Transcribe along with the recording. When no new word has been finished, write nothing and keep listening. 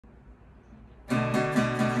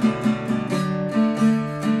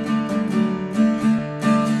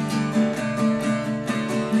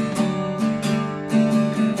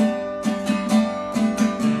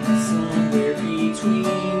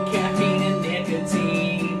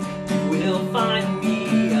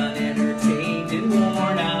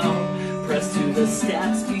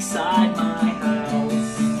inside my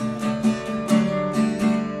house.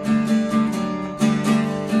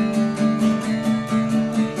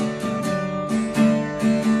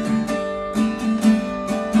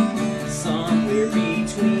 Somewhere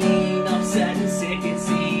between upset and sick it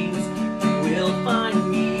seems, you will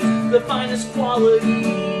find me, the finest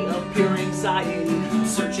quality of pure anxiety,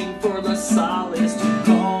 searching for the solace to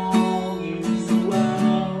call you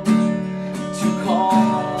out, to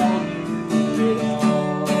call you it all.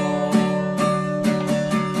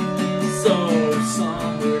 So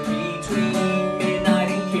somewhere between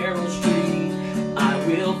midnight and Carroll Street, I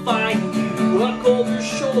will find you, a colder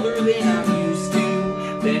shoulder than I'm used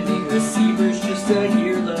to, bending receivers just to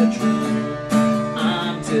hear the truth.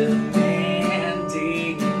 I'm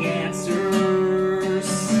demanding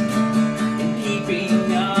answers and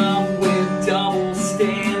keeping up with double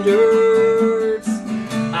standards.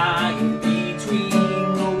 I am between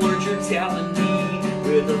the words you're telling me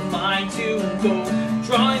with a fine-tooth comb,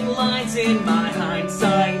 drawing lines in my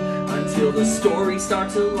hindsight until the stories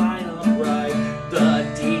start to line up right. The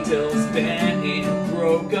details bent and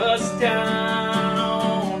broke us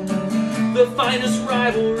down. The finest